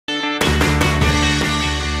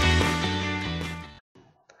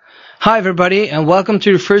Hi everybody and welcome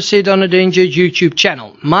to the First Aid on a Danger YouTube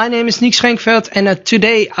channel. My name is Nick Schenkveld and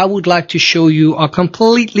today I would like to show you a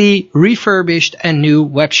completely refurbished and new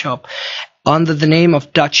web shop under the name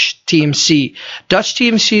of Dutch TMC. Dutch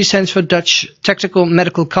TMC stands for Dutch Tactical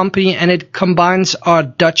Medical Company and it combines our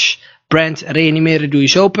Dutch brand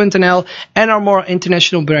Reanimerendoejezo.nl and our more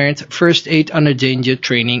international brand First Aid Under Danger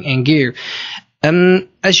Training and Gear.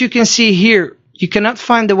 As you can see here, you cannot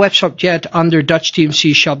find the webshop yet under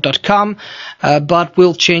DutchTMCshop.com, but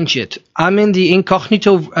we'll change it. I'm in the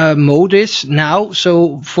incognito mode now.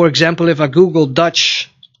 So, for example, if I Google Dutch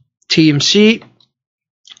TMC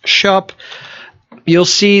shop, you'll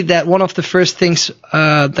see that one of the first things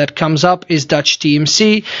that comes up is Dutch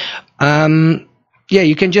TMC. Yeah,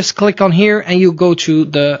 you can just click on here and you'll go to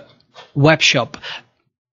the web shop.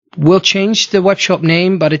 We'll change the webshop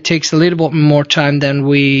name, but it takes a little bit more time than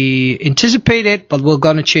we anticipated, but we're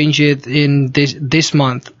gonna change it in this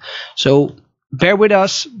month. So bear with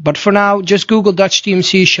us, but for now, just Google Dutch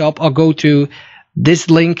TMC shop or go to this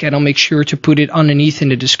link and I'll make sure to put it underneath in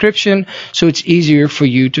the description so it's easier for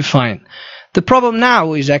you to find. The problem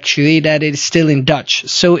now is actually that it's still in Dutch.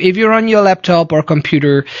 So if you're on your laptop or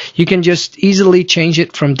computer, you can just easily change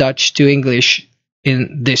it from Dutch to English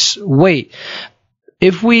in this way.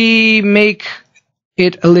 If we make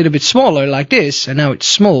it a little bit smaller like this, and now it's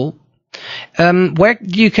small, where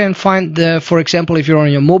you can find for example, if you're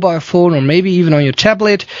on your mobile phone or maybe even on your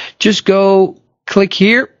tablet, just go click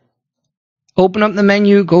here, open up the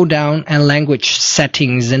menu, go down and language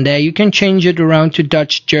settings, and there you can change it around to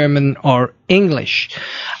Dutch, German or English.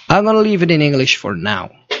 I'm gonna leave it in English for now.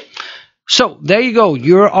 So there you go,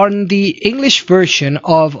 you're on the English version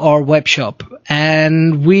of our web shop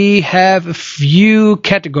and we have a few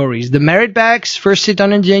categories: the merit bags, first aid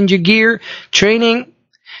on danger gear, training.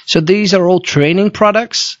 So these are all training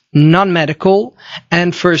products, non-medical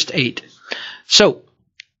and first aid. So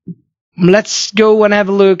let's go and have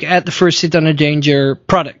a look at the first aid on danger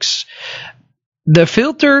products. The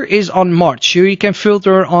filter is on March, so you can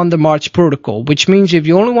filter on the March protocol, which means if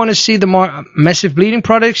you only want to see the massive bleeding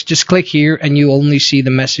products, just click here and you only see the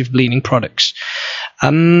massive bleeding products.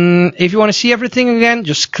 If you want to see everything again,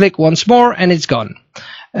 just click once more and it's gone.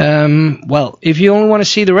 Well, if you only want to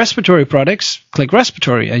see the respiratory products, click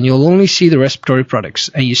respiratory and you'll only see the respiratory products.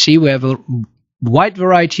 And you see we have a wide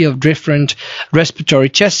variety of different respiratory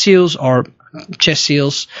chest seals or chest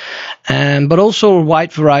seals, but also a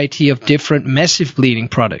wide variety of different massive bleeding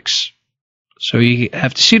products. So you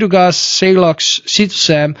have the Pseudogas, Celox,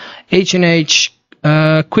 Citosam, H&H,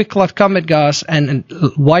 Quick Clot Combat Gas, and a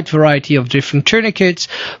wide variety of different tourniquets.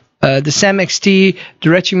 The SAM-XT, the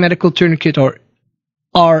Retching Medical Tourniquet or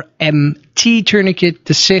RMT tourniquet,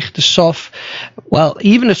 the SIG, the SOF, well,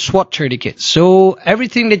 even a SWAT tourniquet. So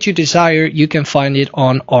everything that you desire, you can find it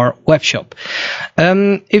on our web shop.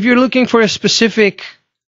 If you're looking for a specific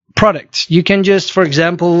product, you can just, for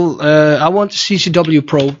example, I want a CCW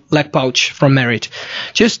Pro leg pouch from Merit.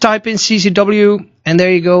 Just type in CCW and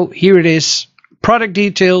there you go. Here it is. Product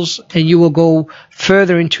details, and you will go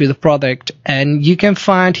further into the product and you can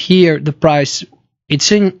find here the price.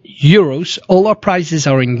 It's in euros. All our prices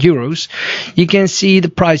are in euros. You can see the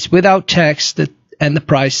price without tax and the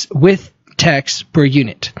price with tax per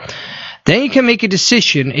unit. Then you can make a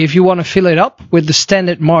decision if you want to fill it up with the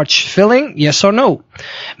standard March filling, yes or no.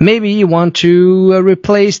 Maybe you want to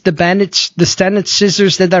replace the bandage, the standard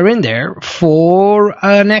scissors that are in there for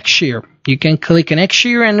next year. You can click next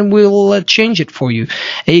year and we'll change it for you.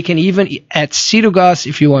 And you can even add Pseudogas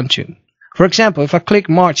if you want to. For example, if I click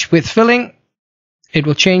March with filling, it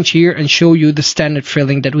will change here and show you the standard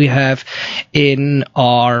filling that we have in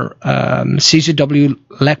our CCW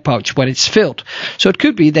leg pouch when it's filled. So it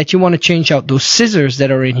could be that you want to change out those scissors that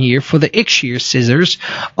are in here for the X-shear scissors,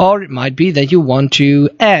 or it might be that you want to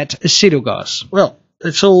add a Pseudogas. Well,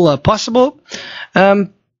 it's all possible.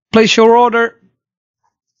 Place your order,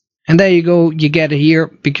 and there you go. You get it here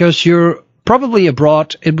because you're probably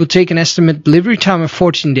abroad. It will take an estimate delivery time of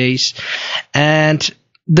 14 days, and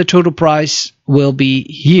the total price will be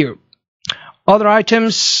here. Other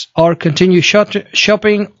items or continue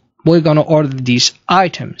shopping, we're gonna order these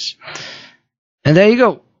items. And there you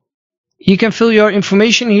go. You can fill your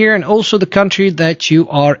information here and also the country that you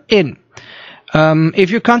are in.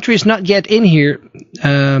 If your country is not yet in here,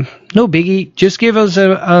 no biggie. Just give us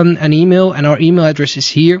an email, and our email address is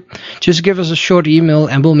here. Just give us a short email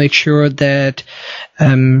and we'll make sure that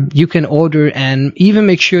you can order and even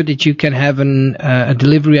make sure that you can have a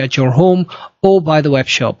delivery at your home or by the web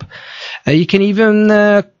shop. You can even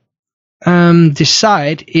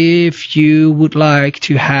decide if you would like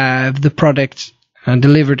to have the product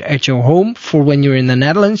delivered at your home. For when you're in the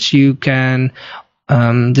Netherlands, you can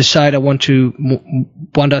decide I want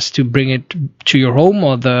us to bring it to your home,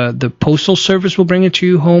 or the postal service will bring it to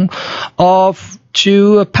your home, or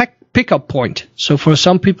to a pickup point. So for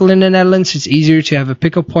some people in the Netherlands, it's easier to have a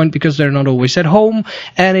pickup point because they're not always at home.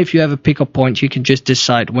 And if you have a pickup point, you can just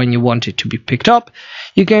decide when you want it to be picked up.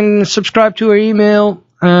 You can subscribe to our email,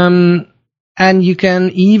 and you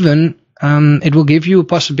can even it will give you a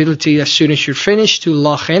possibility as soon as you're finished to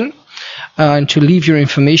log in and to leave your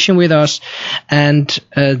information with us. And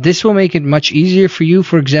this will make it much easier for you.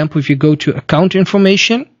 For example, if you go to account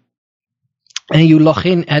information and you log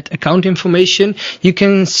in at account information, you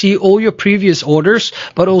can see all your previous orders,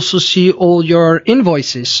 but also see all your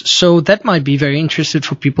invoices. So that might be very interesting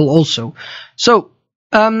for people also. So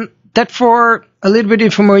that for a little bit of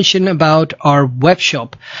information about our web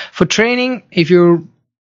shop. For training, if you're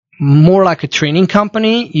more like a training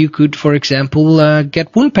company, you could, for example,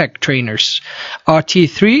 get Woundpack trainers. Our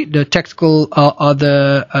T3, the tactical,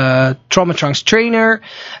 the trauma trunks trainer.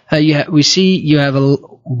 We see you have a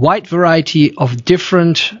wide variety of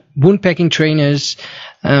different wound packing trainers.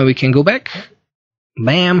 We can go back.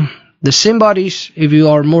 Bam. The sim bodies. If you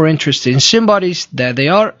are more interested in sim bodies, there they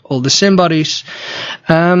are. All the sim bodies.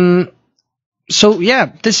 So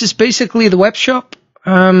yeah, this is basically the web shop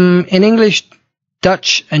in English,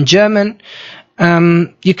 Dutch and German.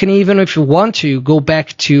 You can even, if you want to, go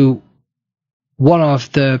back to one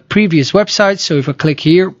of the previous websites. So if I click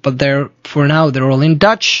here, but for now they're all in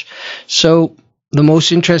Dutch. So the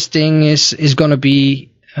most interesting is going to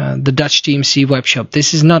be the Dutch TMC webshop.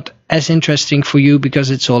 This is not as interesting for you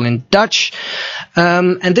because it's all in Dutch.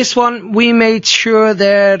 And this one, we made sure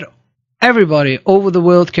that everybody over the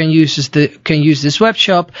world can use this web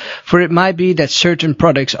shop. For it might be that certain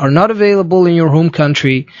products are not available in your home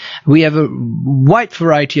country. We have a wide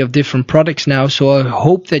variety of different products now, so I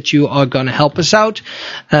hope that you are going to help us out.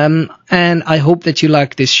 And I hope that you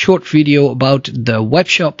like this short video about the web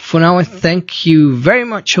shop. For now, I thank you very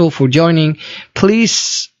much all for joining.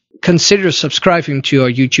 Please consider subscribing to our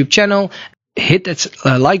YouTube channel. Hit that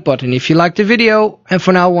like button if you liked the video. And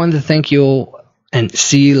for now, I want to thank you all and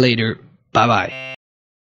see you later. Bye bye.